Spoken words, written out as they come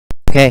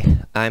Okay,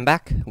 I'm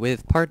back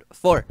with part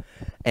 4,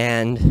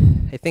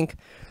 and I think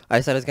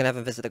I said I was gonna have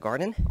a visit the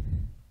garden.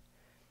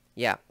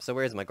 Yeah, so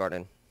where's my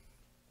garden?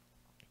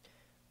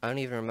 I don't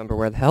even remember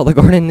where the hell the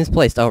garden is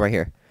placed. Oh, right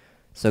here.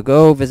 So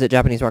go visit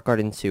Japanese Rock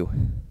Garden 2.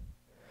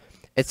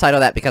 It's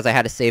titled that because I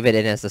had to save it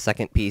in as the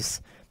second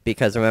piece,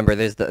 because remember,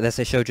 there's this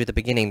I showed you at the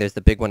beginning, there's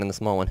the big one and the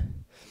small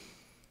one.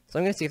 So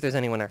I'm gonna see if there's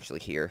anyone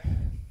actually here.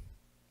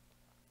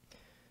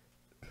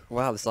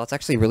 Wow, this lot's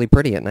actually really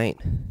pretty at night.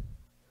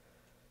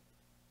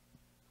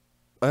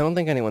 I don't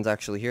think anyone's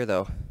actually here,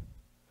 though.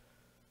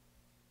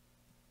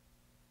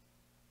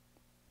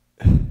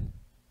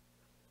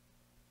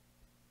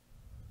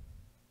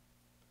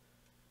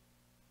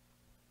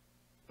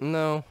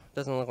 No,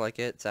 doesn't look like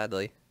it,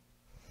 sadly.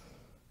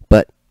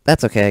 But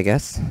that's okay, I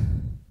guess.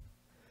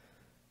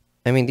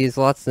 I mean, these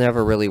lots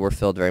never really were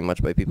filled very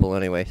much by people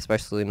anyway,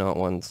 especially not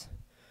ones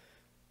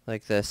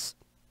like this.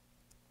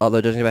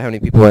 Although, judging by how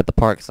many people were at the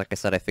parks, like I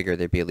said, I figured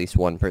there'd be at least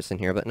one person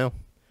here, but no.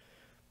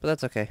 But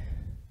that's okay.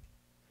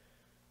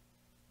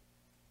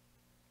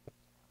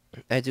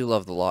 I do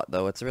love the lot,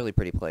 though. It's a really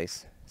pretty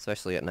place,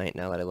 especially at night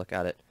now that I look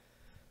at it.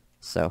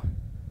 So,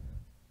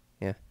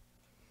 yeah.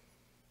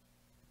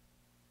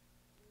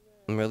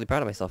 I'm really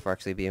proud of myself for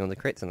actually being able to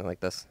create something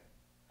like this.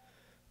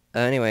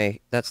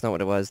 Anyway, that's not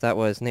what it was. That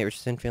was Nate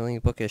Richardson feeling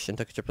bookish and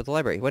took a trip to the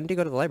library. When did he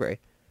go to the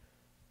library?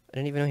 I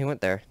didn't even know he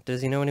went there.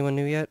 Does he know anyone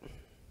new yet?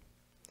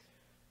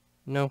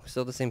 No,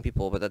 still the same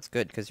people, but that's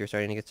good, because you're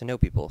starting to get to know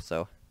people,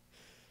 so.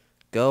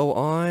 Go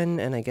on,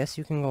 and I guess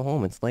you can go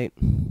home. It's late.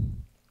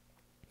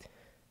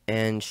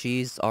 And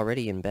she's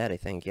already in bed, I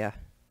think, yeah.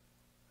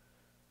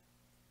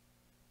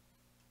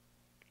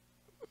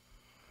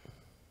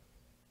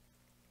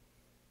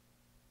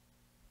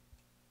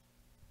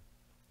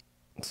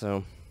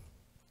 So,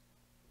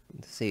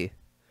 let's see.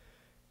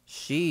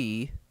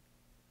 So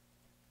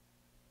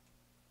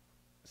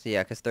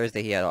yeah, because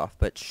Thursday he had off,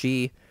 but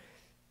she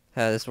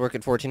has to work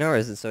at 14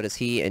 hours, and so does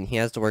he, and he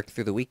has to work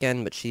through the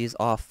weekend, but she's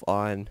off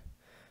on,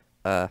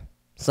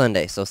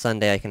 Sunday, so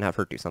Sunday I can have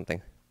her do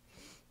something.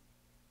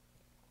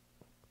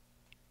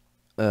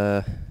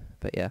 But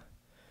yeah.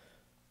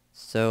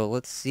 So,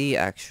 let's see,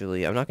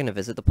 actually. I'm not going to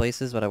visit the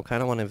places, but I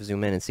kind of want to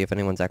zoom in and see if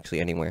anyone's actually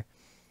anywhere.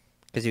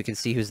 Because you can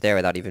see who's there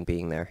without even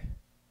being there.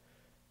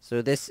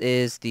 So this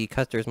is the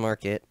Custer's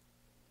Market.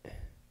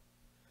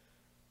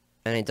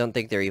 And I don't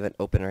think they're even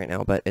open right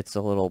now, but it's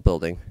a little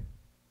building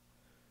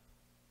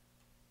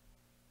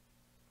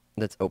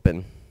that's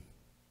open.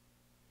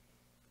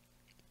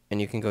 And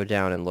you can go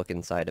down and look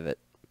inside of it.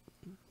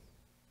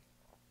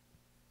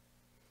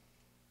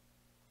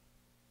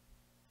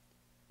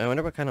 I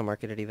wonder what kind of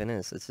market it even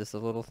is. It's just a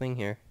little thing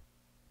here.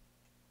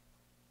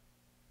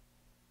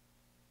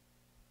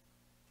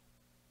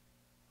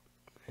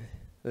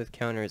 With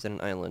counters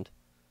and an island.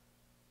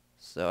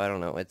 So I don't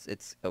know.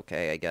 It's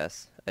okay, I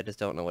guess. I just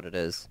don't know what it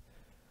is.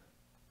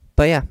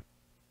 But yeah.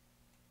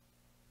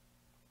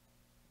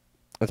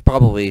 It's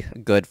probably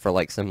good for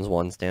like Sims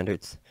 1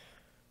 standards.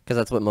 Because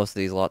that's what most of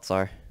these lots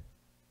are.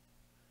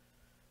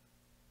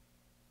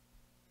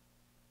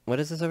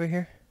 What is this over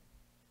here?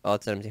 Oh,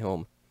 it's an empty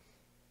home.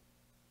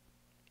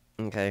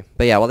 Okay.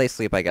 But yeah, while they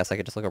sleep, I guess I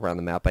could just look around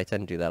the map. I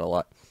tend to do that a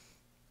lot.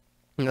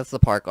 And that's the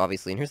park,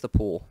 obviously. And here's the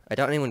pool. I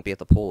doubt anyone would be at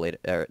the pool late.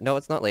 No,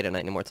 it's not late at night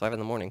anymore. It's 5 in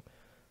the morning.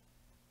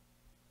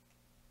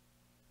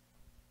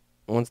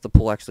 Once the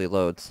pool actually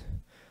loads.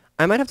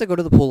 I might have to go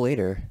to the pool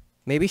later.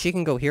 Maybe she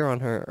can go here on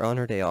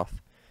her day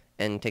off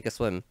and take a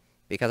swim.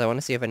 Because I want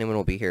to see if anyone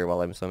will be here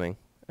while I'm swimming.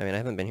 I mean, I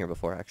haven't been here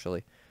before,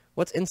 actually.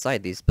 What's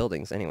inside these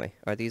buildings, anyway?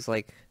 Are these,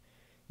 like...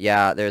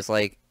 Yeah, there's,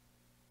 like...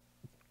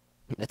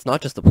 It's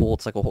not just a pool,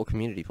 it's like a whole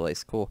community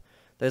place. Cool.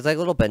 There's, like,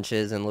 little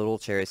benches and little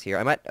chairs here.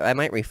 I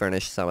might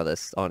refurnish some of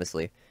this,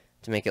 honestly,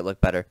 to make it look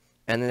better.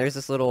 And then there's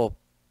this little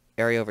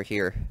area over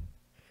here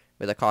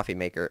with a coffee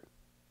maker.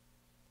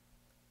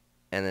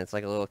 And it's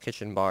like a little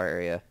kitchen bar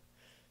area.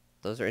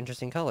 Those are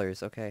interesting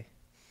colors, okay.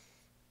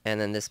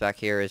 And then this back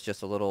here is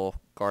just a little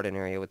garden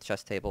area with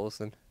chess tables,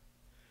 and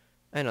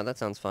I know, that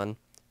sounds fun.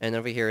 And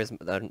over here is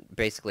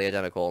basically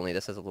identical, only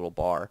this is a little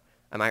bar.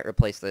 I might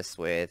replace this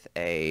with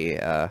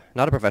a,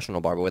 not a professional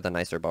bar, but with a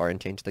nicer bar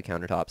and change the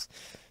countertops.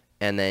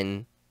 And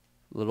then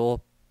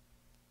little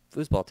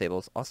foosball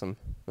tables, awesome,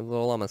 with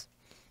little llamas.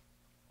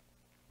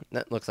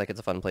 That looks like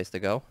it's a fun place to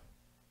go.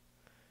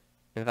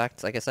 In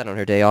fact, like I said, on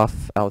her day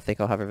off, I'll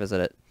have her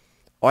visit it.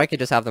 Or I could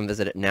just have them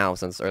visit it now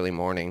since it's early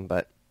morning,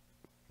 but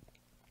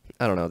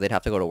I don't know, they'd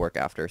have to go to work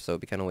after, so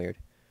it'd be kind of weird.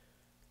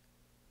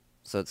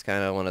 So it's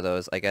kind of one of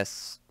those, I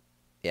guess,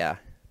 yeah.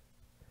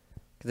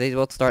 Because they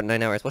both start in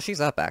 9 hours. Well, she's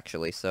up,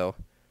 actually, so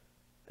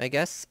I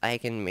guess I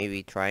can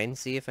maybe try and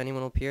see if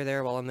anyone will appear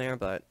there while I'm there,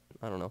 but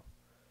I don't know.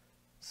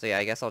 So yeah,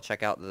 I guess I'll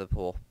check out the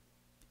pool.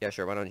 Yeah,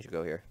 sure, why don't you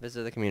go here?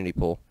 Visit the community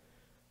pool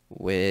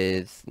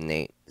with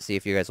Nate. See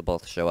if you guys will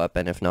both show up,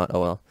 and if not,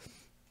 oh well.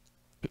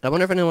 I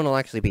wonder if anyone will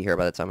actually be here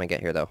by the time I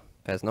get here, though.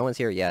 Because no one's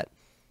here yet.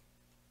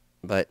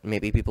 But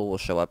maybe people will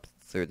show up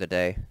through the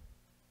day.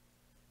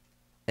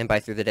 And by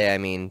through the day, I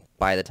mean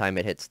by the time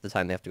it hits the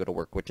time they have to go to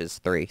work, which is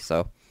 3,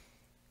 so...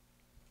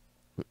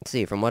 Let's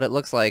see, from what it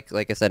looks like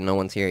I said, no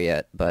one's here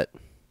yet, but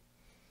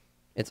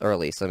it's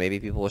early, so maybe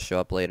people will show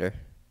up later.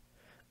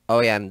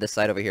 Oh yeah, and this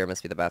side over here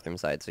must be the bathroom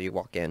side, so you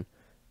walk in,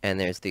 and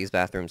there's these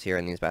bathrooms here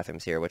and these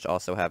bathrooms here, which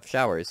also have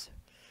showers.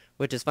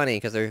 Which is funny,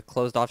 because they're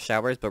closed-off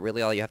showers, but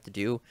really all you have to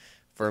do,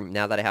 for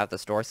now that I have the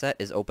store set,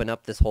 is open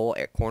up this whole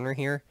corner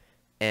here,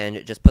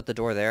 and just put the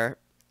door there.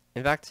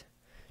 In fact,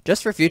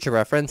 just for future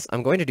reference,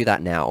 I'm going to do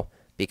that now,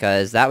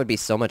 because that would be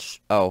so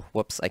much... Oh,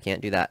 whoops, I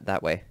can't do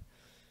that way.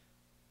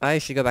 I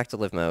should go back to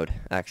live mode,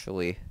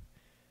 actually,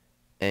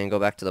 and go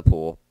back to the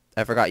pool.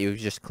 I forgot you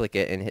just click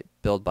it and hit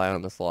build buy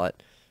on the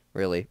slot,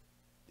 really.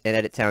 In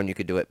Edit Town you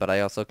could do it, but I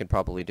also could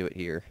probably do it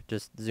here.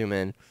 Just zoom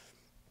in,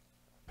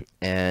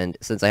 and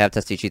since I have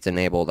Testy Cheats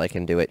enabled, I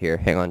can do it here.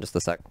 Hang on just a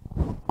sec.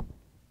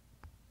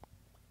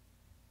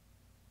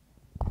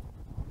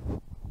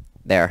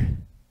 There.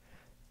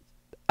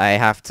 I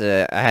had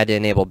to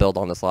enable build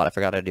on the slot. I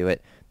forgot to do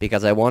it,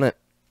 because I want it.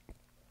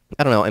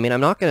 I don't know, I mean,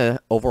 I'm not going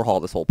to overhaul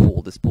this whole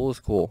pool. This pool is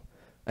cool.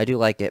 I do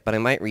like it, but I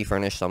might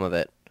refurnish some of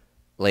it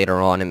later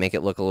on and make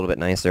it look a little bit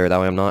nicer. That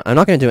way I'm not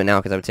going to do it now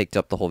because I would take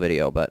up the whole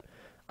video, but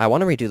I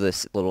want to redo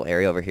this little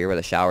area over here where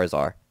the showers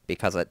are,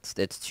 because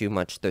it's too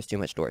much, there's too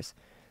much doors.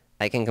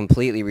 I can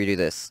completely redo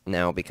this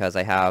now because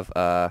I have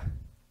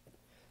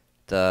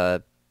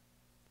the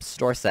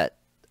store set,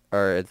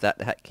 or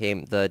that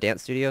came, the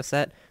dance studio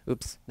set,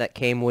 oops, that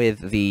came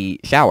with the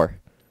shower.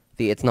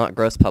 It's not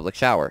gross public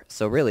shower.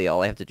 So really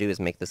all I have to do is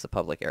make this a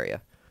public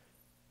area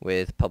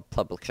with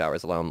public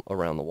showers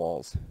around the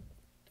walls.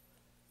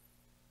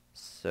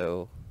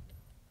 So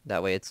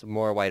that way it's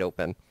more wide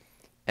open,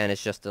 and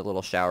it's just a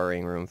little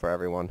showering room for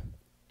everyone.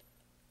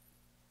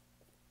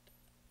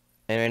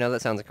 And I know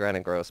that sounds kind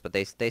of gross, but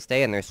they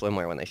stay in their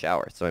swimwear when they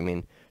shower. So I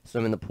mean,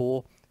 swim in the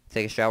pool,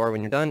 take a shower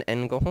when you're done,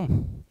 and go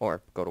home.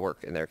 Or go to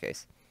work in their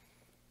case.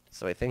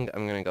 So I think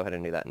I'm going to go ahead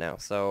and do that now.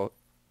 So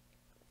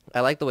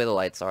I like the way the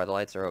lights are. The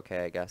lights are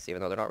okay, I guess,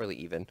 even though they're not really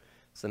even.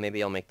 So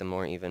maybe I'll make them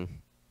more even.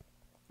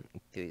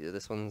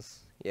 This one's...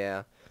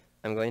 Yeah.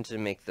 I'm going to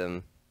make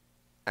them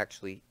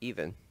actually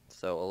even.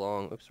 So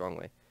along... Oops, wrong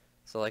way.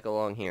 So like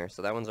along here.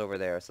 So that one's over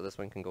there. So this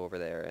one can go over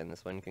there. And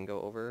this one can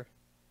go over...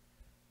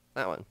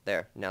 that one.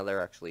 There. Now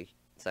they're actually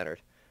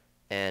centered.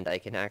 And I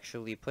can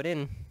actually put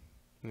in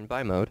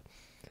buy mode,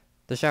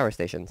 the shower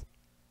stations.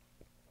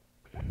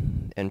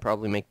 And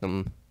probably make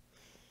them...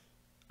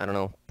 I don't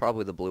know,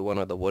 probably the blue one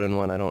or the wooden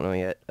one, I don't know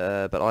yet.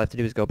 But all I have to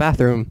do is go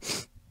bathroom.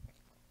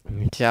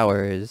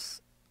 Shower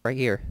is right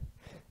here.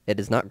 It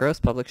is not gross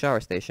public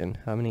shower station.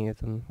 How many of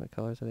them, what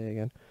colors are they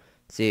again?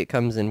 See, it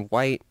comes in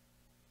white,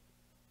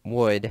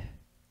 wood,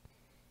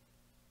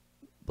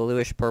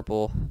 bluish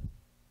purple,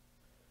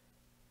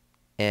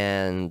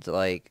 and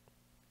like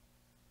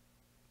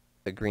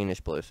a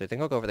greenish blue. So I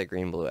think I'll go for the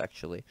green blue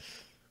actually.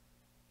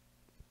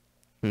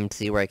 And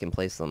see where I can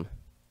place them.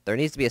 There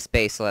needs to be a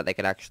space so that they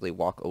could actually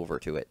walk over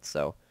to it,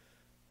 so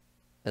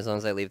as long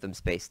as I leave them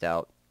spaced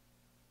out.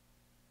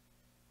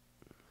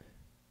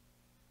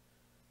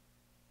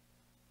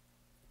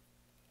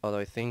 Although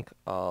I think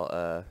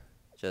I'll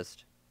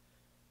just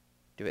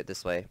do it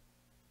this way.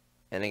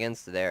 And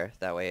against there,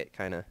 that way it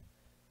kind of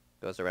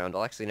goes around.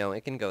 Well, actually, no,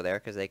 it can go there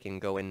because they can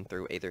go in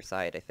through either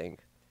side, I think.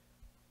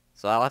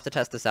 So I'll have to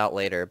test this out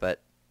later, but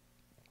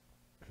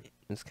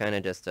it's kind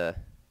of just a...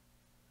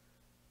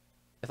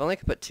 If only I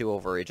could put two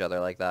over each other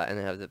like that and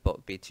then have them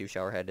both be two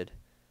shower-headed.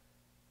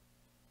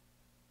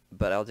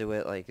 But I'll do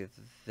it like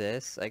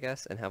this, I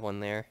guess, and have one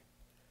there.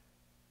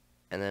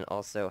 And then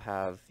also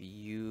have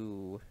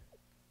you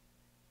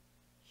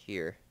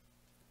here.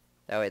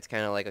 That way it's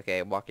kind of like,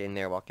 okay, walk in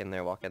there, walk in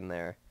there, walk in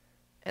there.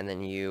 And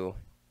then you,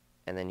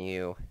 and then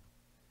you.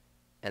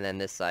 And then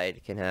this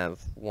side can have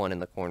one in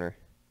the corner,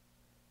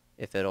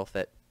 if it'll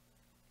fit.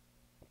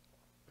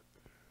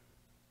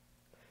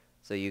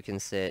 So you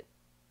can sit...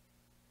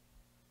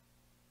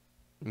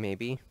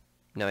 Maybe.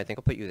 No, I think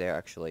I'll put you there,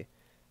 actually.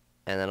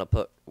 And then I'll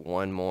put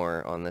one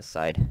more on this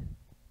side.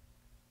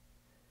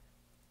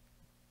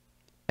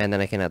 And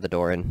then I can add the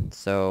door in.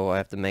 So I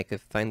have to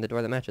find the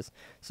door that matches.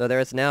 So there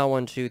is now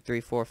 1, 2,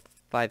 3, 4,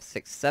 5,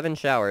 6, 7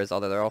 showers,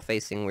 although they're all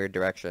facing weird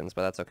directions,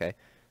 but that's okay.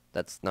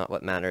 That's not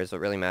what matters.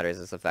 What really matters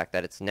is the fact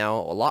that it's now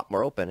a lot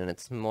more open, and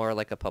it's more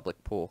like a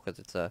public pool, because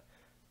it's a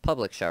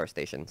public shower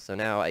station. So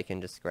now I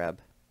can just grab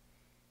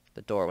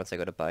the door once I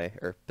go to buy,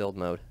 or build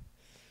mode.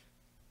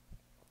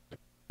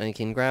 And you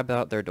can grab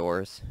out their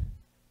doors.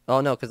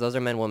 Oh no, because those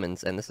are men,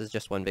 women's, and this is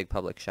just one big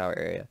public shower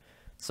area.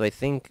 So I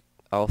think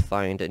I'll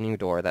find a new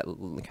door that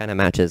kind of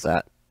matches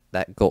that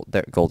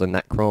golden,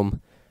 that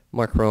chrome,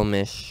 more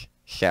chrome-ish,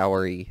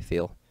 showery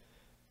feel.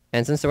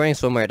 And since they're wearing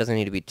swimwear, it doesn't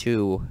need to be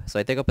two, so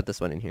I think I'll put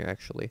this one in here,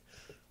 actually.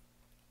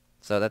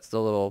 So that's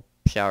the little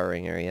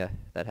showering area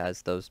that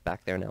has those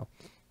back there now.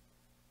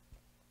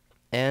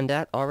 And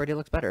that already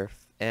looks better.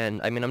 And,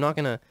 I mean, I'm not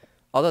gonna...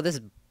 Although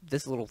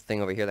this little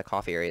thing over here, the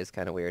coffee area, is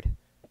kind of weird.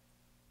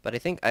 But I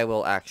think I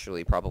will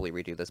actually probably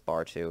redo this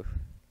bar, too.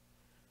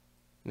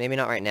 Maybe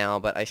not right now,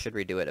 but I should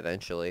redo it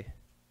eventually.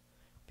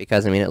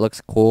 Because, I mean, it looks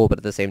cool, but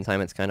at the same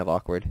time, it's kind of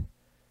awkward.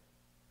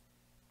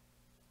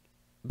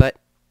 But,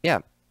 yeah.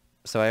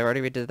 So I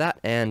already redid that,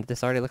 and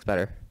this already looks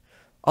better.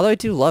 Although I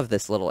do love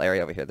this little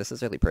area over here. This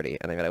is really pretty,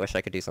 and I mean, I wish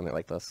I could do something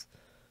like this.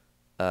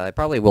 I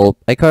probably will.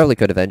 I probably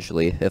could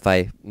eventually if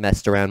I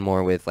messed around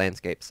more with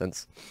landscape.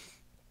 Since,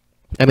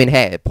 I mean,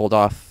 hey, I pulled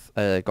off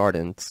a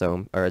garden,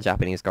 so or a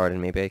Japanese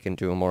garden. Maybe I can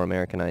do a more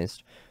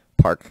Americanized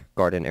park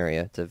garden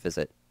area to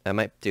visit. I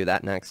might do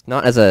that next,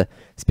 not as a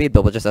speed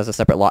build, but just as a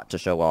separate lot to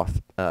show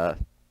off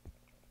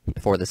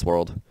for this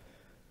world.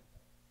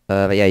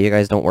 But yeah, you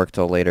guys don't work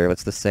till later.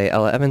 What's this say?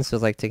 Ella Evans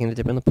feels like taking a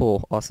dip in the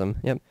pool. Awesome.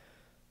 Yep.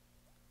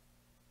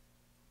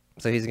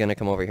 So he's gonna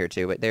come over here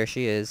too. But there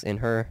she is in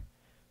her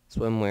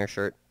swimwear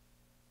shirt.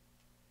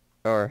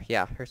 Or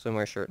yeah, her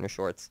swimwear shirt and her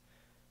shorts.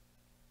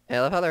 And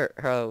I love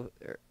how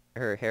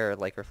her hair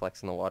like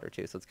reflects in the water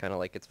too, so it's kind of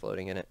like it's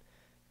floating in it.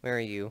 Where are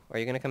you? Are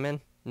you gonna come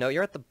in? No,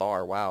 you're at the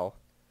bar. Wow.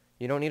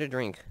 You don't need a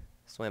drink.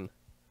 Swim.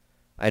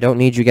 I don't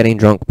need you getting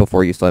drunk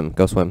before you swim.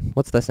 Go swim.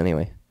 What's this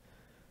anyway?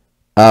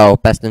 Oh,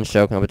 best in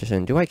show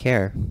competition. Do I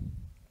care?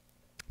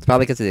 It's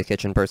probably because he's a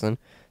kitchen person,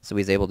 so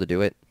he's able to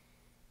do it.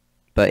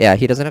 But yeah,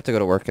 he doesn't have to go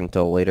to work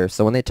until later,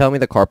 so when they tell me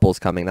the carpool's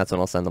coming, that's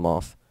when I'll send them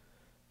off.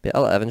 But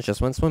Ella Evans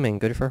just went swimming.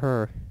 Good for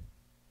her.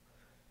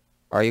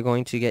 Are you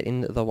going to get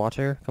in the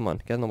water? Come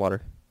on, get in the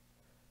water.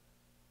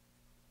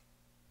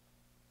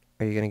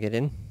 Are you going to get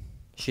in?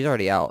 She's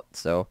already out,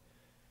 so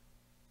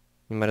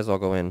you might as well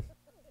go in.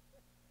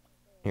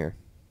 Here.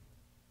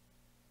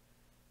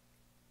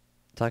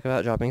 Talk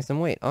about dropping some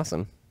weight.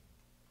 Awesome.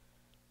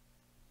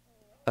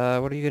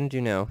 What are you going to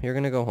do now? You're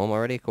going to go home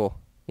already? Cool.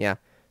 Yeah.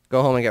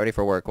 Go home and get ready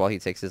for work while he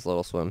takes his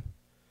little swim.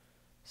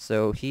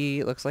 So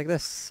he looks like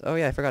this. Oh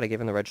yeah, I forgot I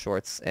gave him the red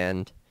shorts,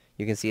 and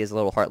you can see his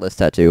little heartless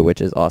tattoo,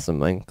 which is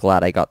awesome. I'm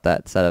glad I got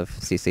that set of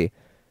CC.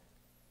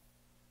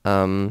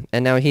 And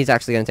now he's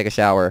actually going to take a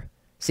shower.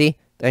 See?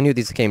 I knew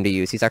these came to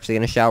use. He's actually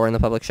going to shower in the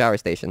public shower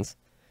stations.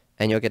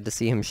 And you'll get to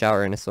see him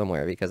shower in his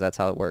swimwear, because that's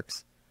how it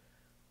works.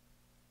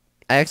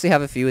 I actually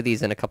have a few of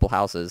these in a couple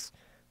houses,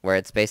 where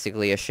it's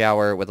basically a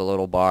shower with a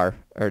little bar,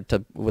 or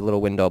with a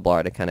little window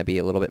bar to kind of be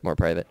a little bit more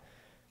private.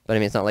 But I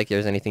mean, it's not like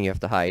there's anything you have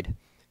to hide.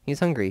 He's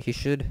hungry. He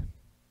should...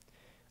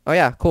 Oh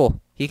yeah,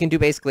 cool. He can do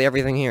basically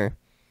everything here.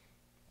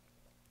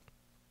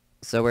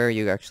 So where are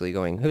you actually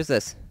going? Who's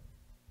this?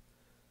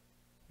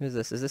 Who's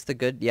this? Is this the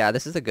good? Yeah,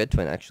 this is the good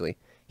twin, actually.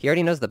 He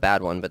already knows the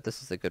bad one, but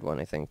this is the good one,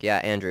 I think. Yeah,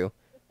 Andrew.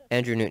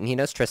 Andrew Newton. He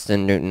knows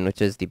Tristan Newton,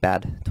 which is the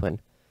bad twin.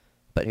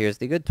 But here's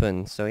the good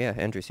twin, so yeah,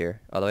 Andrew's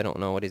here. Although I don't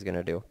know what he's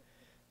gonna do.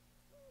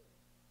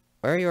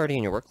 Why are you already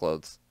in your work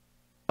clothes?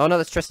 Oh no,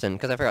 that's Tristan,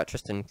 because I forgot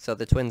Tristan. So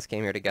the twins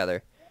came here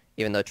together.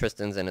 Even though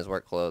Tristan's in his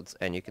work clothes,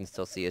 and you can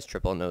still see his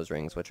triple nose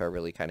rings, which are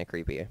really kind of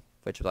creepy.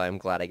 Which is why I'm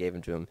glad I gave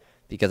them to him,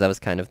 because that was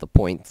kind of the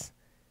point.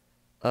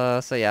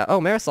 So yeah. Oh,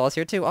 Marisol is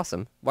here too.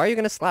 Awesome. Why are you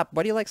gonna slap?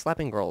 Why do you like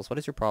slapping girls? What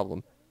is your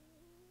problem?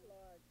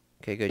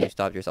 Okay, good. You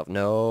stopped yourself.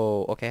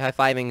 No. Okay,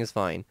 high-fiving is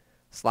fine.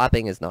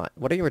 Slapping is not.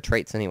 What are your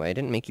traits anyway? I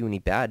didn't make you any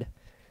bad.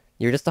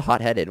 You're just a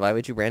hot-headed. Why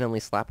would you randomly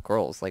slap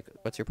girls? Like,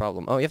 what's your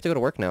problem? Oh, you have to go to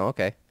work now.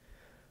 Okay.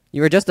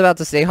 You were just about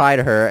to say hi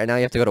to her, and now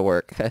you have to go to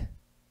work.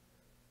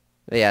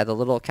 But yeah, the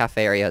little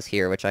cafe area is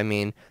here, which I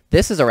mean,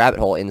 this is a rabbit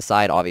hole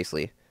inside,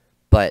 obviously.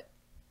 But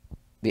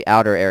the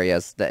outer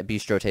areas, the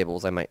bistro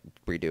tables, I might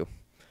redo.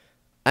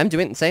 I'm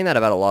saying that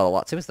about a lot of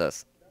lots. Who is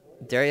this?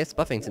 Darius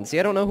Buffington. See,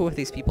 I don't know who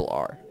these people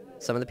are.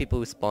 Some of the people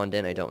who spawned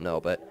in, I don't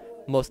know,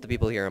 but most of the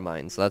people here are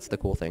mine, so that's the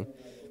cool thing.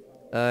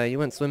 You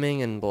went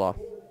swimming and blah.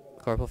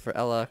 Carpool for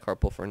Ella,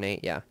 carpool for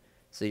Nate, yeah.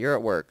 So you're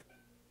at work.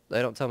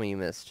 Don't tell me you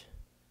missed.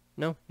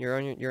 No, you're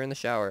in the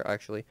shower,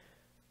 actually.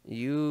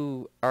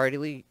 You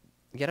already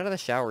get out of the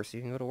shower so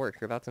you can go to work.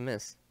 You're about to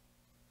miss.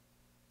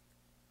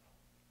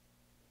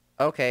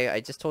 Okay, I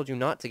just told you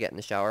not to get in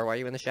the shower. Why are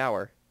you in the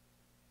shower?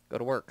 Go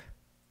to work.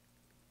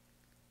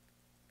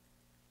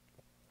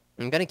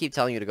 I'm gonna keep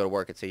telling you to go to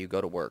work until you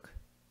go to work.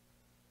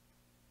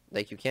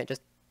 Like, you can't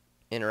just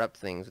interrupt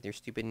things with your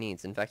stupid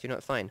needs. In fact, you know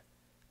what? Fine.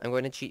 I'm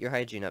going to cheat your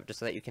hygiene up just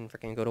so that you can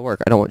freaking go to work.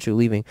 I don't want you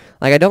leaving.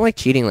 Like, I don't like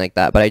cheating like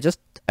that, but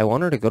I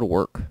want her to go to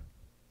work.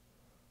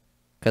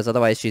 Because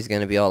otherwise she's going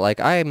to be all like,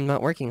 I'm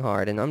not working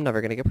hard, and I'm never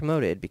going to get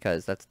promoted,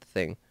 because that's the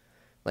thing.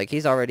 Like,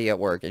 he's already at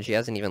work, and she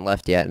hasn't even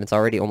left yet, and it's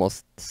already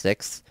almost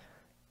 6,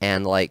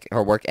 and, like,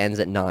 her work ends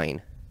at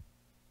 9.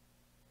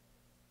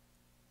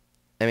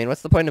 I mean,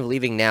 what's the point of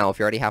leaving now if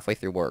you're already halfway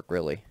through work,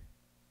 really?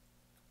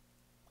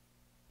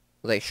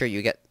 Like, sure,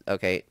 you get...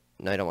 Okay,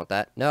 no, I don't want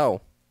that. No!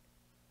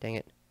 Dang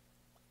it.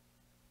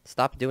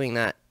 Stop doing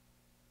that.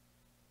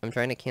 I'm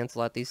trying to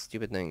cancel out these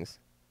stupid things.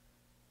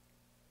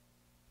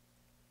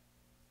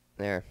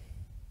 There.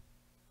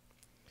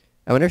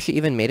 I wonder if she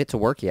even made it to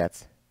work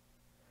yet.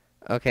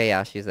 Okay,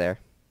 yeah, she's there.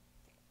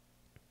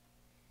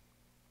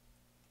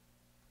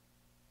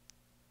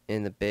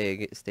 In the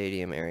big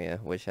stadium area,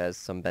 which has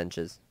some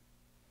benches.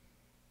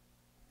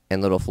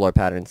 And little floor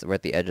patterns where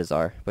the edges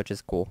are, which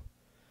is cool.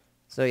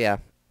 So yeah.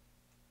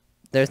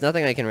 There's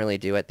nothing I can really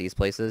do at these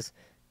places,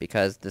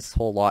 because this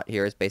whole lot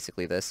here is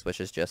basically this,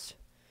 which is just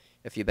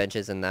a few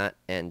benches and that,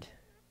 and...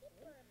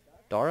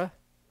 Dara?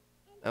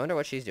 I wonder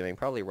what she's doing.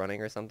 Probably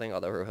running or something,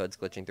 although her hood's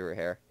glitching through her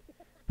hair.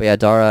 But yeah,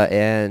 Dara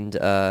and,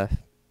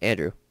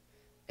 Andrew.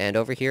 And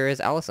over here is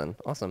Allison.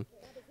 Awesome.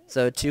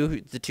 So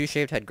the two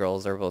shaved head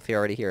girls are both here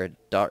already here.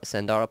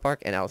 Sandara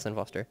Park and Allison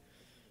Foster.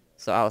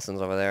 So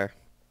Allison's over there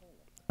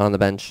on the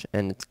bench,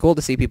 and it's cool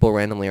to see people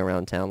randomly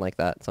around town like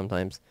that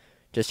sometimes.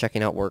 Just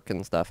checking out work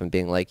and stuff and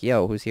being like,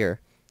 yo, who's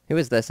here? Who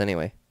is this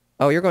anyway?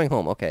 Oh, you're going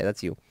home. Okay,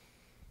 that's you.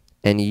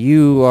 And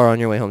you are on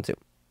your way home too.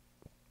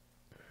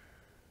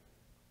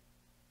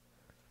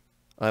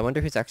 I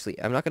wonder who's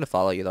actually... I'm not going to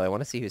follow you though. I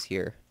want to see who's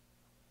here.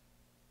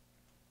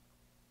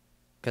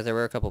 Because there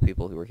were a couple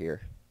people who were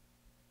here.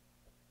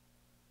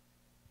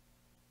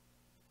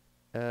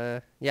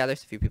 Yeah,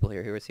 there's a few people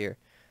here. Who was here?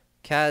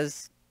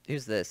 Kaz,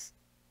 who's this?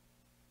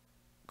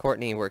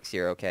 Courtney works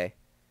here, okay.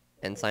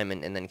 And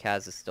Simon, and then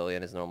Kaz is still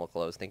in his normal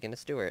clothes thinking of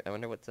Stuart. I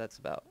wonder what that's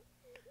about.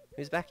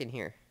 Who's back in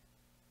here?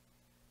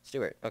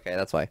 Stuart. Okay,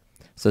 that's why.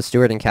 So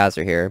Stuart and Kaz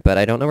are here, but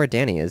I don't know where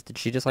Danny is. Did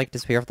she just, like,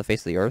 disappear off the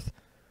face of the earth?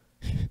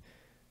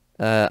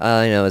 All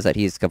I know is that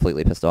he's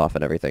completely pissed off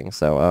and everything,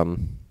 so,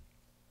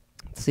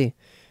 let's see.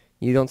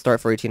 You don't start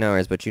for 18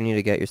 hours, but you need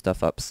to get your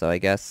stuff up, so I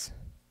guess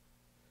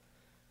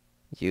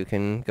you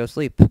can go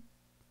sleep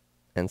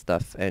and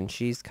stuff. And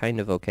she's kind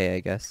of okay, I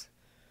guess.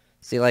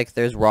 See, like,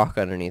 there's rock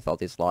underneath all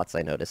these lots,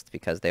 I noticed,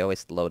 because they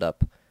always load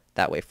up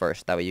that way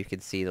first. That way you can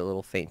see the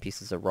little faint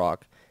pieces of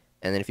rock.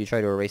 And then if you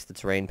try to erase the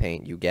terrain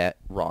paint, you get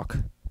rock.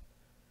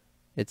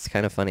 It's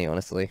kind of funny,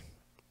 honestly.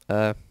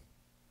 But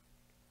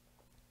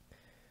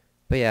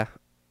yeah.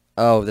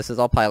 Oh, this is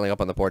all piling up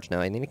on the porch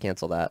now. I need to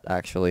cancel that,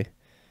 actually.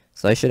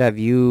 So I should have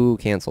you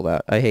cancel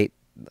that. I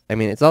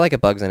mean, it's not like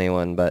it bugs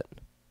anyone, but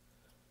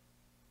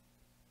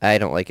I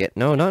don't like it.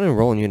 No, not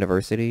enroll in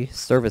university.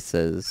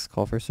 Services.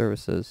 Call for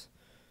services.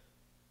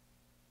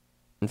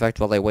 In fact,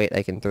 while I wait,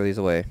 I can throw these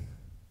away.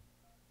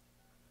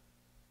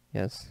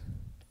 Yes.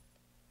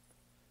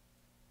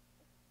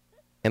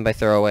 And by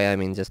throw away, I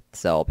mean just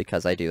sell,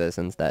 because I do this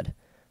instead.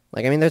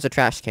 Like, I mean, there's a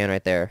trash can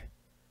right there.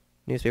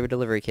 Newspaper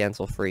delivery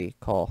cancel free.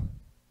 Call.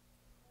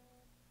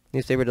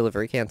 Newspaper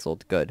delivery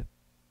canceled. Good.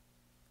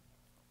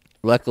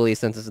 Luckily,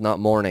 since it's not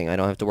morning, I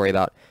don't have to worry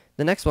about...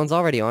 The next one's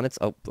already on its...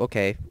 Oh,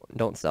 okay.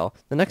 Don't sell.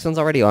 The next one's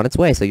already on its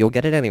way, so you'll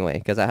get it anyway,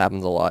 because that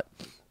happens a lot.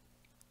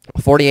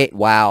 48...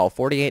 Wow.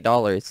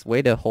 $48.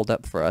 Way to hold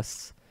up for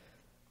us,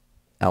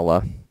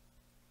 Ella.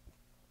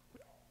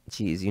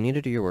 Jeez, you need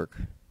to do your work.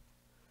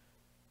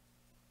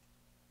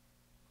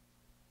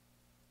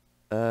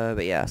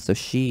 But yeah, so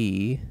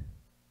she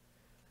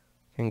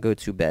can go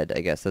to bed,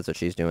 I guess. That's what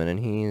she's doing, and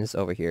he's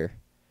over here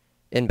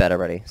in bed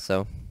already,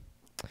 so...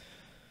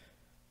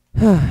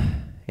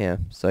 Yeah,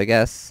 so I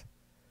guess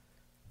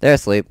they're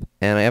asleep,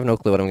 and I have no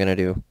clue what I'm gonna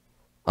do.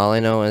 All I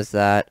know is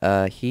that,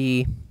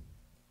 he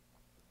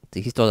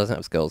still doesn't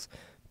have skills,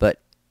 but,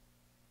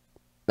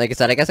 like I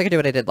said, I guess I could do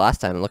what I did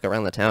last time and look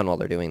around the town while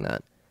they're doing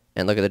that,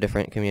 and look at the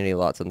different community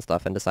lots and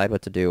stuff, and decide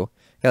what to do.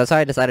 Yeah, that's how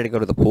I decided to go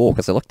to the pool,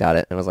 because I looked at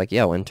it, and I was like,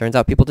 yo, and turns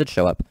out people did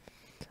show up.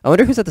 I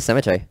wonder who's at the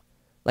cemetery.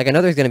 Like, I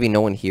know there's gonna be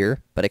no one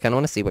here, but I kinda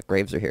wanna see what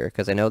graves are here,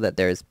 because I know that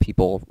there's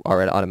people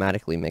already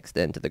automatically mixed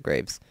into the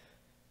graves.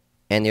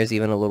 And there's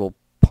even a little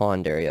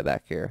pond area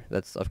back here.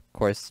 That's, of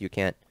course, you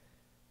can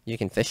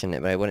fish in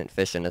it, but I wouldn't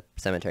fish in a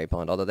cemetery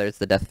pond. Although there's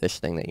the death fish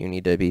thing that you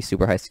need to be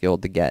super high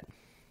skilled to get,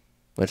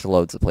 which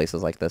loads of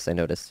places like this, I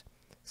noticed.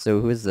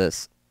 So who is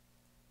this?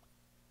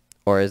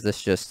 Or is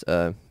this just,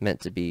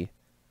 meant to be,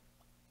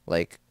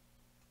 like,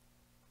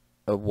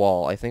 a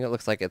wall? I think it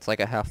looks like it's like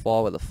a half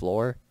wall with a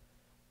floor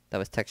that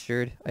was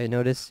textured, I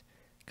noticed.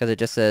 Because it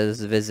just says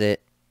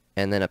visit,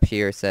 and then up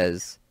here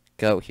says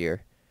go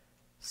here.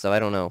 So I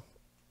don't know.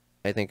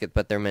 I think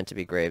but they're meant to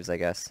be graves, I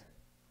guess.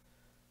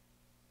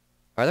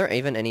 Are there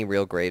even any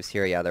real graves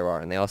here? Yeah, there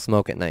are, and they all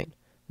smoke at night.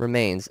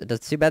 Remains.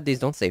 It's too bad these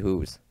don't say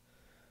whose.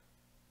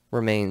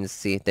 Remains.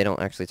 See, they don't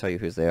actually tell you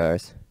whose they are.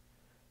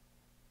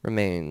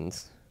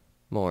 Remains.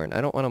 Mourn.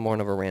 I don't want to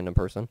mourn over a random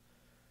person.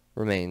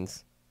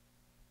 Remains.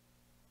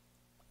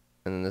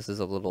 And then this is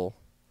a little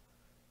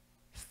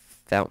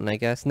fountain, I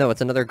guess. No,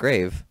 it's another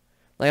grave.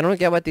 Like, I don't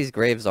get what these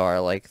graves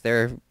are. Like,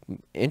 they're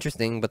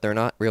interesting, but they're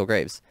not real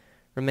graves.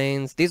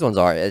 Remains. These ones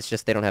are. It's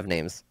just they don't have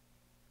names.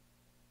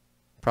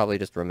 Probably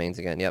just remains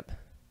again. Yep.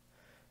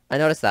 I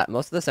noticed that.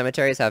 Most of the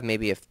cemeteries have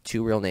maybe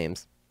 2 real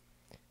names.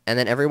 And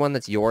then everyone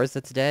that's yours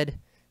that's dead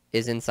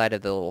is inside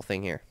of the little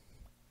thing here.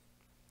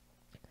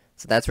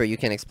 So that's where you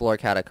can explore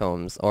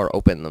catacombs or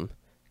open them.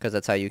 Because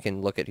that's how you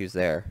can look at who's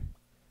there.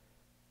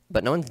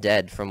 But no one's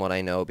dead from what I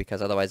know,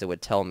 because otherwise it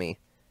would tell me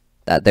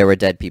that there were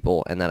dead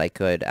people and that I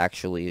could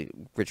actually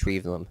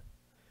retrieve them.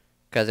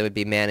 Because it would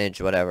be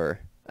manage whatever.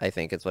 I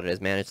think it's what it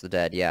is. Manage the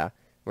dead, yeah.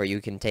 Where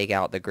you can take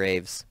out the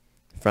graves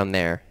from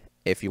there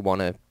if you want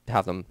to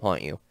have them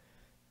haunt you.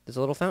 There's a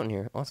little fountain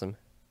here. Awesome.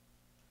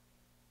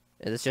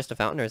 Is this just a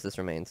fountain or is this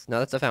remains? No,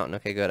 that's a fountain.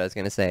 Okay, good. I was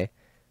going to say,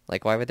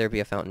 like, why would there be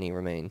a fountain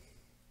remain?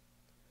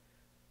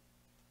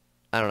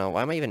 I don't know.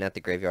 Why am I even at the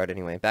graveyard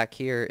anyway? Back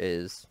here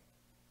is...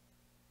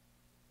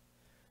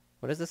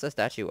 What is this a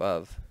statue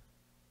of?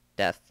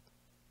 Death.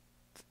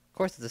 Of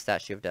course it's a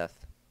statue of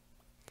death.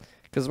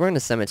 Because we're in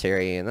a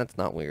cemetery, and that's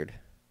not weird.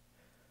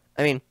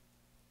 I mean,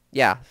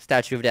 yeah,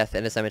 statue of death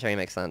in a cemetery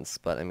makes sense,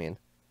 but I mean,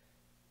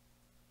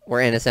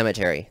 We're in a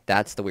cemetery.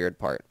 That's the weird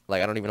part.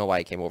 Like, I don't even know why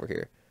I came over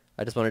here.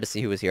 I just wanted to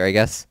see who was here, I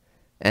guess.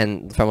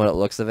 And from what it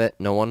looks of it,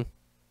 no one.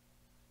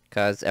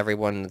 Because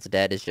everyone that's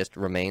dead is just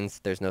remains.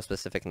 There's no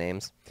specific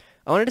names.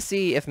 I wanted to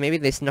see if maybe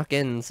they snuck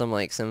in some,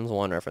 like, Sims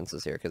 1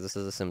 references here, because this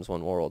is a Sims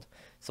 1 world.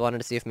 So I wanted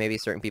to see if maybe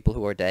certain people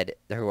who are dead,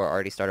 who are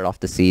already started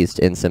off deceased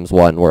in Sims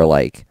 1 were,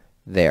 like,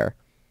 there.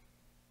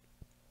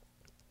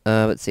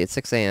 Let's see, it's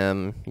 6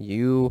 a.m.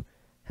 You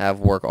have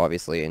work,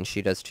 obviously, and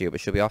she does too, but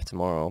she'll be off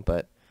tomorrow.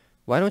 But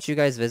why don't you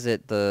guys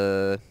visit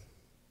the...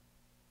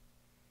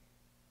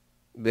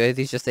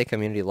 These just say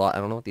community lot. I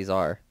don't know what these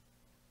are.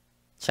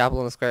 Chapel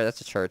on the Square,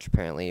 that's a church,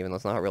 apparently, even though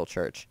it's not a real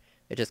church.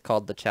 It's just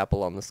called the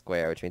Chapel on the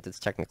Square, which means it's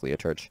technically a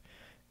church.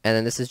 And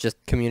then this is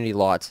just community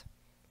lot.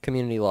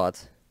 Community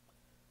lot.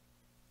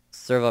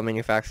 Servo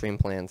manufacturing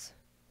plants.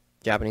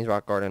 Japanese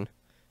rock garden.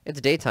 It's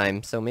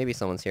daytime, so maybe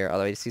someone's here.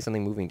 Although I see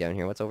something moving down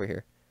here. What's over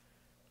here?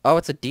 Oh,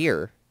 it's a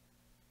deer.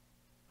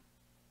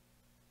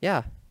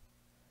 Yeah.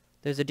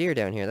 There's a deer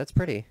down here. That's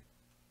pretty.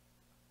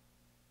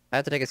 I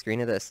have to take a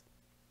screen of this.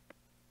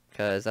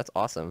 Because that's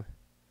awesome.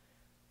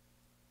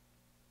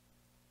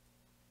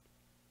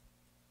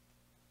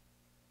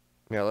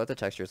 Here, let the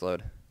textures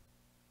load.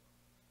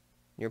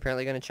 You're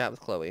apparently going to chat with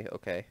Chloe.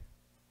 Okay.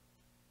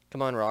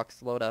 Come on,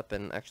 rocks. Load up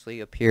and actually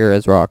appear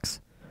as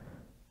rocks.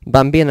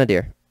 Bambina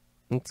deer.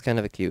 It's kind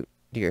of a cute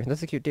deer.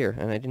 That's a cute deer,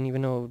 and I didn't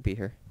even know it would be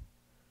here.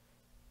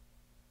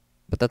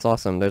 But that's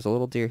awesome. There's a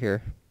little deer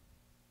here.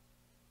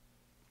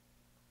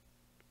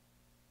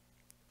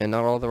 And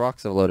not all the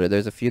rocks have loaded.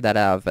 There's a few that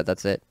have, but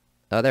that's it.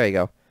 Oh, there you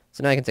go.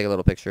 So now I can take a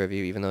little picture of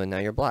you, even though now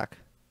you're black.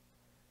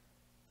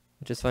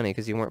 Which is funny,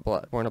 because you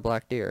weren't a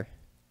black deer.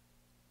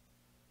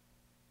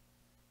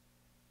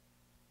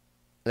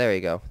 There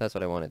you go. That's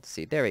what I wanted to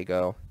see. There we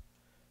go.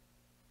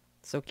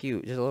 So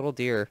cute. Just a little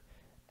deer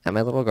at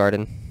my little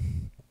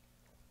garden.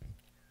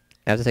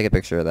 I have to take a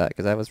picture of that,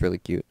 because that was really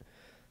cute.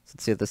 So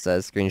let's see what this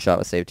says. Screenshot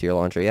was saved to your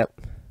laundry.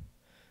 Yep.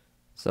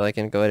 So I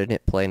can go ahead and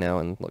hit play now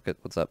and look at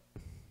what's up.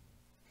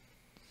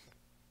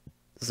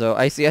 So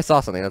I saw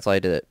something. That's why I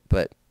did it.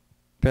 But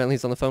apparently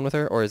he's on the phone with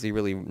her, or is he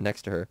really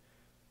next to her?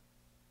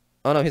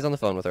 Oh no, he's on the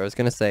phone with her. I was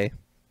going to say...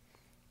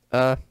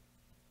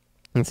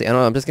 Let's see, I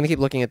don't know, I'm just going to keep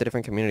looking at the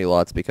different community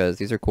lots because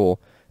these are cool.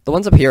 The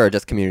ones up here are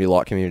just community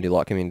lot, community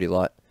lot, community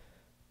lot.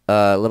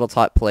 Little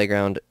tot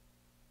playground.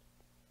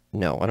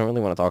 No, I don't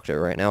really want to talk to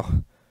her right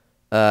now.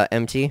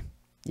 Empty.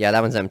 Yeah,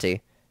 that one's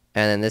empty.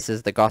 And then this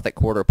is the Gothic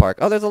Quarter Park.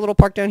 Oh, there's a little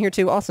park down here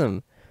too,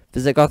 awesome.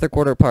 Visit Gothic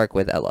Quarter Park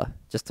with Ella,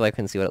 just so I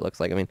can see what it looks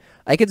like. I mean,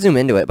 I could zoom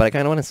into it, but I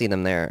kind of want to see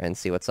them there and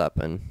see what's up,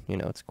 and, you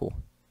know, it's cool.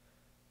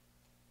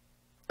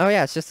 Oh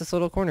yeah, it's just this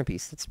little corner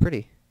piece. It's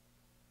pretty.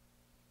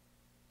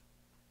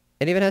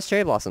 It even has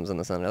cherry blossoms in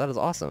the center. That is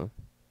awesome.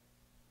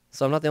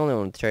 So I'm not the only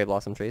one with cherry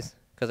blossom trees,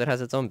 because it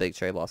has its own big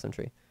cherry blossom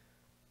tree.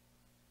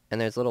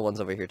 And there's little ones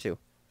over here too.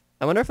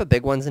 I wonder if a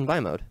big one's in buy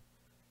mode.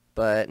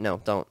 But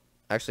no, don't.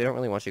 Actually, I don't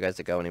really want you guys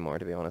to go anymore,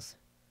 to be honest.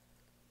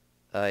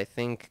 I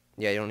think...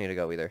 Yeah, you don't need to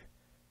go either.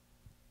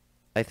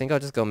 I think I'll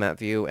just go map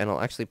view, and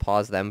I'll actually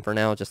pause them for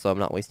now, just so I'm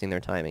not wasting their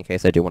time in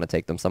case I do want to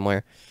take them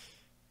somewhere.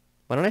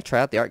 Why don't I try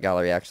out the art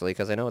gallery, actually,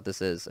 because I know what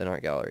this is, an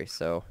art gallery,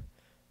 so...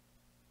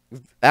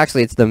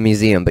 Actually, it's the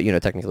museum, but, you know,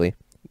 technically.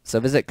 So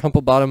visit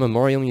Crumple Bottom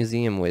Memorial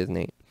Museum with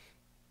Nate.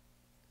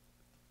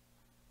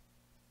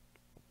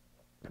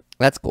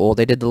 That's cool.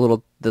 They did the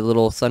little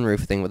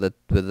sunroof thing with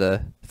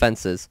the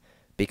fences,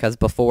 because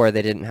before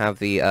they didn't have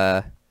the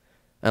I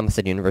almost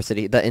said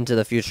university, the Into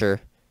the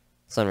Future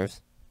sunroofs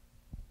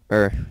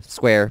or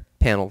square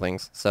panel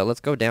things. So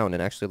let's go down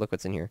and actually look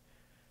what's in here.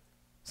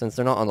 Since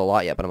they're not on the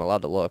lot yet, but I'm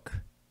allowed to look.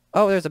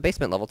 Oh, there's a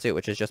basement level too,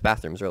 which is just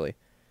bathrooms really.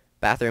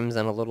 Bathrooms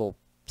and a little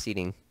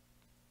seating.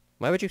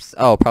 Why would you...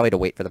 Oh, probably to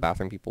wait for the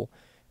bathroom people.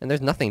 And there's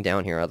nothing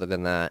down here other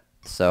than that.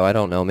 So, I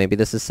don't know. Maybe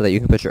this is so that you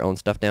can put your own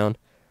stuff down.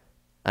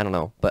 I don't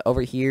know. But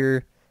over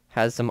here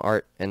has some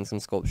art and some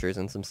sculptures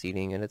and some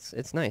seating. And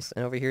it's nice.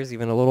 And over here's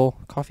even a little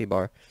coffee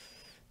bar.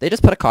 They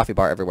just put a coffee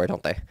bar everywhere,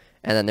 don't they?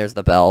 And then there's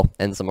the bell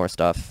and some more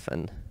stuff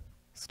and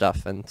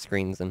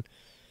screens. And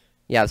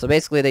yeah, so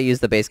basically they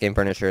use the base game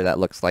furniture that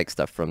looks like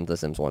stuff from The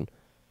Sims 1.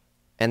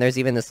 And there's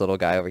even this little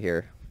guy over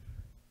here.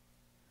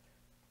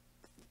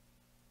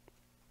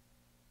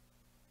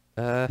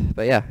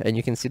 But yeah, and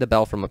you can see the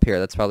bell from up here.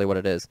 That's probably what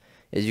it is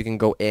you can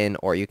go in,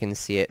 or you can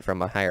see it from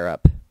a higher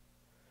up.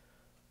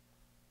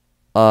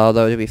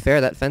 Although, to be fair,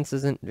 that fence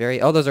isn't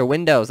very... Oh, those are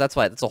windows. That's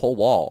why. That's a whole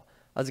wall.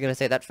 I was going to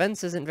say, that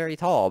fence isn't very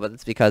tall, but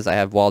it's because I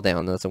have wall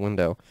down. That's a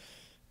window.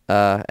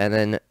 And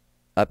then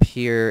up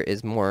here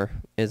is more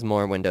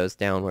windows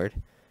downward.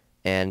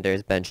 And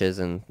there's benches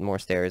and more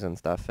stairs and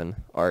stuff and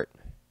art.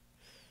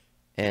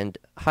 And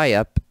high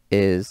up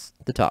is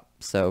the top,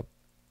 so...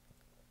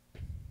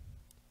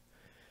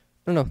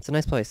 I don't know, it's a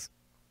nice place.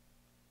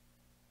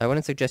 I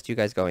wouldn't suggest you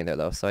guys going there,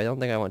 though, so I don't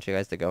think I want you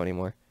guys to go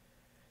anymore.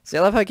 See,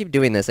 I love how I keep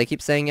doing this. I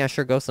keep saying, yeah,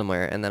 sure, go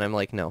somewhere, and then I'm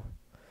like, no.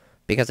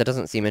 Because it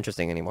doesn't seem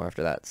interesting anymore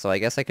after that. So I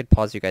guess I could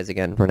pause you guys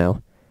again for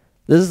now.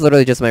 This is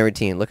literally just my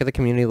routine. Look at the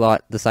community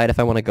lot, decide if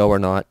I want to go or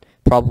not,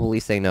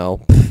 probably say no.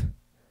 Pfft.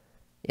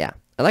 Yeah.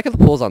 I like how the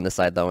pool's on this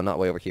side, though, and not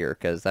way over here,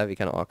 because that'd be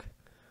kind of awkward.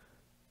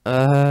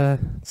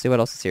 Let's see what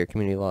else is here.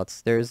 Community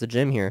lots. There's the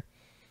gym here.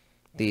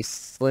 The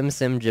Slim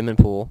Sim gym and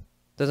pool.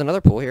 There's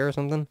another pool here or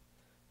something.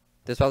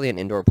 There's probably an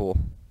indoor pool.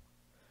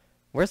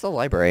 Where's the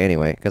library,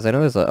 anyway? Because I know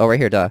there's a... Oh, right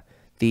here, duh.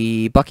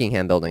 The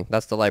Buckingham building.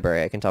 That's the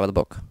library. I can tell by the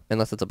book.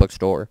 Unless it's a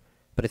bookstore.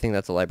 But I think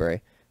that's a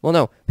library. Well,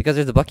 no. Because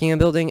there's the Buckingham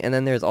building, and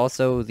then there's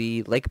also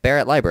the Lake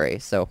Barrett Library.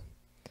 So,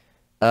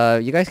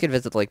 you guys could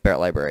visit the Lake Barrett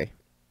Library.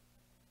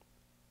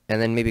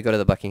 And then maybe go to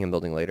the Buckingham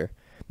building later.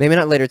 Maybe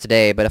not later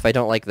today, but if I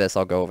don't like this,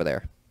 I'll go over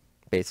there.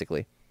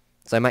 Basically.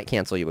 So I might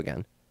cancel you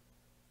again.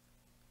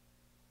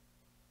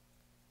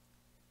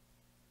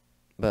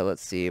 But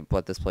let's see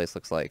what this place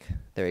looks like.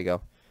 There you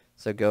go.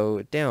 So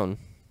go down.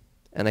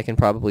 And I can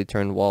probably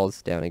turn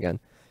walls down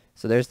again.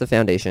 So there's the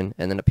foundation.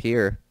 And then up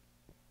here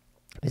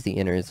is the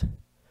inners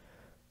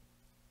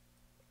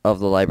of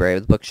the library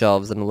with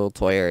bookshelves and a little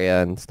toy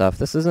area and stuff.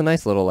 This is a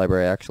nice little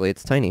library, actually.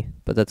 It's tiny,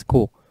 but that's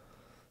cool.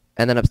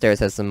 And then upstairs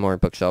has some more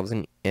bookshelves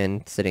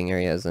and sitting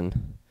areas.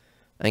 And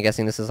I'm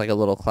guessing this is like a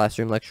little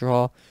classroom lecture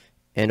hall.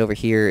 And over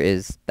here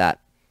is that.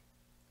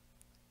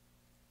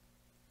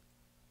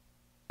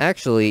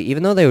 Actually,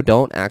 even though they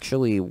don't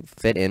actually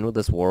fit in with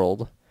this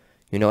world,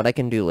 you know what I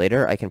can do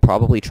later? I can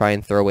probably try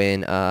and throw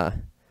in,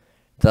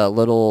 the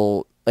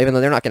little, even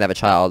though they're not going to have a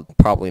child,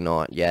 probably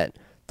not yet,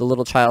 the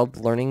little child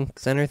learning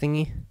center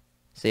thingy.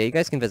 So yeah, you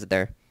guys can visit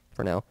there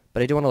for now.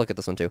 But I do want to look at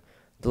this one too.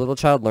 The little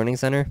child learning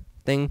center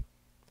thing.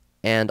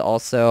 And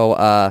also,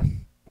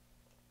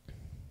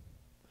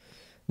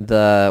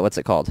 the, what's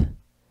it called?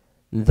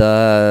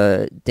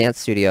 The dance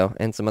studio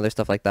and some other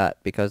stuff like that,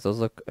 because those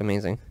look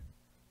amazing,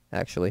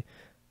 actually.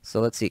 So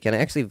let's see, can I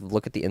actually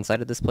look at the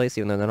inside of this place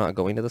even though they're not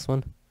going to this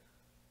one?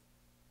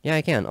 Yeah,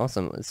 I can.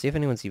 Awesome. Let's see if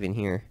anyone's even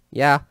here.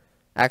 Yeah,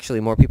 actually,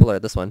 more people are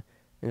at this one.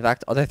 In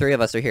fact, other three of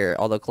us are here,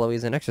 although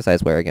Chloe's in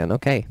exercise wear again.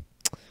 Okay.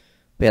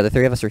 But yeah, the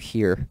three of us are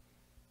here.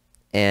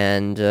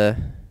 And,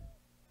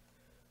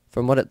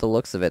 from the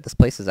looks of it, this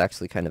place is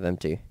actually kind of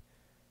empty.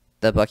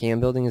 The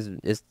Buckingham building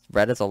is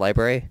read as a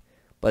library,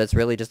 but it's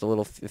really just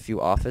a few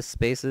office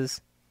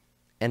spaces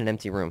and an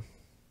empty room,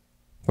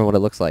 from what it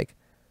looks like.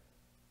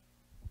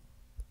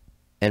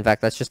 In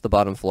fact, that's just the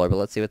bottom floor, but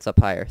let's see what's up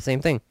higher.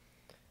 Same thing.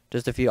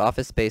 Just a few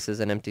office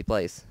spaces and empty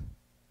place.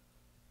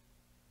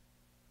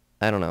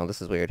 I don't know,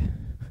 this is weird.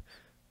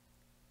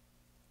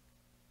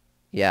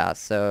 Yeah,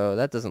 so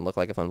that doesn't look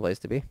like a fun place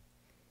to be.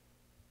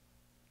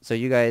 So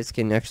you guys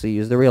can actually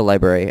use the real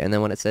library, and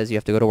then when it says you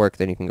have to go to work,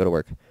 then you can go to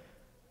work.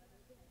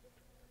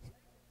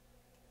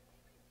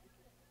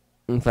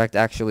 In fact,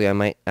 actually, I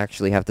might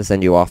actually have to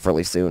send you off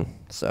really soon.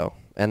 So,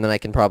 and then I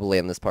can probably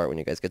end this part when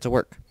you guys get to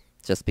work.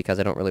 Just because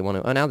I don't really want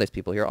to... Oh, now there's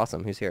people here.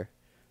 Awesome. Who's here?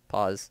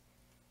 Pause.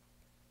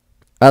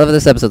 I love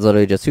this episode's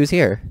literally just, who's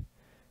here?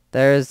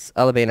 There's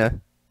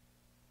Alabama.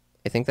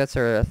 I think that's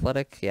her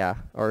athletic. Yeah.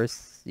 Or,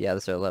 yeah,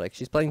 that's her athletic.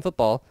 She's playing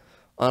football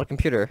on a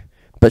computer.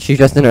 But she's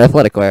just in her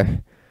athletic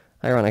wear.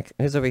 Ironic.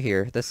 Who's over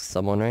here? This is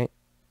someone, right?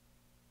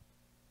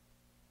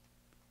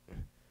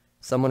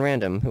 Someone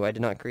random who I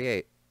did not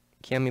create.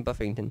 Cammy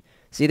Buffington.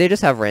 See, they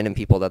just have random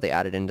people that they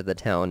added into the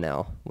town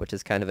now, which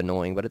is kind of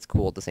annoying, but it's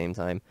cool at the same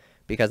time,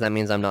 because that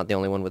means I'm not the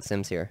only one with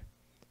Sims here.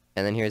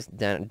 And then here's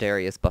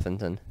Darius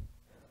Buffington.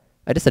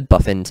 I just said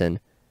Buffington.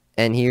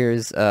 And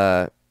here's,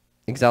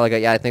 Exaliga.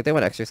 Yeah, I think they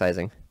went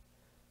exercising.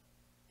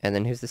 And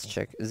then who's this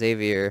chick?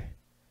 Xavier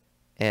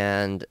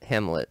and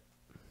Hamlet.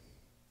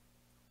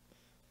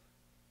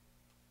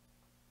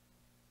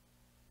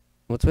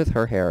 What's with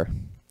her hair?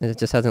 It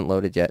just hasn't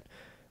loaded yet.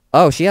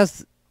 Oh, she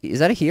has... Is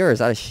that a he or is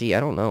that a she? I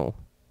don't know.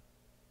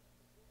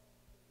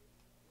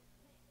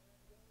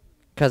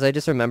 Because I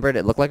just remembered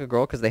it looked like a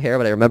girl because of the hair,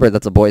 but I remembered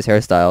that's a boy's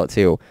hairstyle,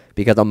 too.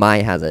 Because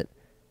Amai has it.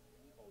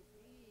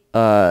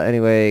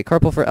 Anyway,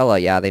 carpool for Ella.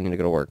 Yeah, they need to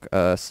go to work.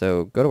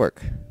 So, go to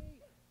work.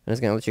 I'm just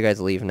gonna let you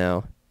guys leave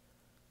now.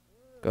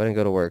 Go ahead and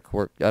go to work.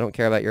 I don't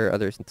care about your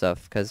other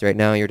stuff, because right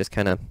now you're just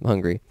kind of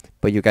hungry.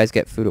 But you guys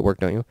get food at work,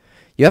 don't you?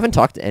 You haven't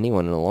talked to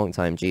anyone in a long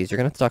time. Jeez, you're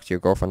gonna have to talk to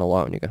your girlfriend a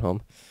lot when you get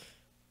home.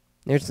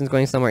 Nelson's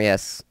going somewhere,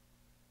 yes.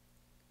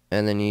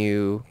 And then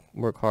you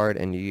work hard,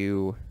 and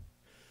you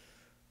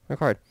work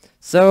hard.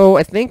 So,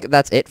 I think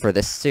that's it for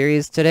this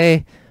series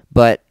today,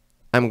 but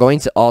I'm going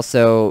to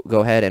also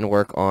go ahead and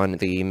work on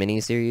the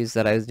mini-series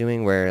that I was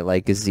doing, where,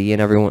 like, Z and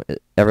everyone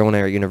at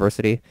our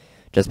university,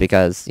 just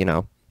because, you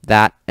know,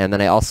 that. And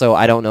then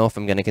I don't know if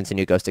I'm going to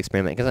continue Ghost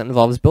Experiment, because that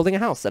involves building a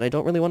house, and I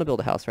don't really want to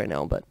build a house right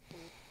now, but,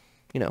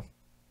 you know.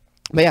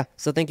 But yeah,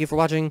 so thank you for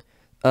watching.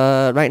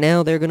 Right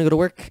now, they're going to go to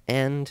work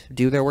and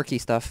do their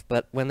worky stuff,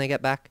 but when they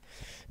get back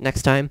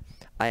next time,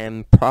 I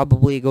am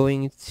probably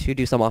going to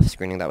do some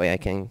off-screening. That way I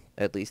can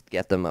at least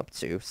get them up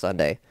to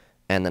Sunday,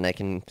 and then I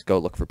can go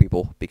look for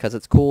people, because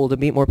it's cool to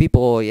meet more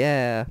people,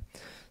 yeah.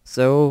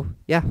 So,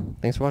 yeah,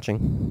 thanks for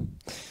watching.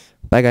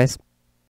 Bye, guys.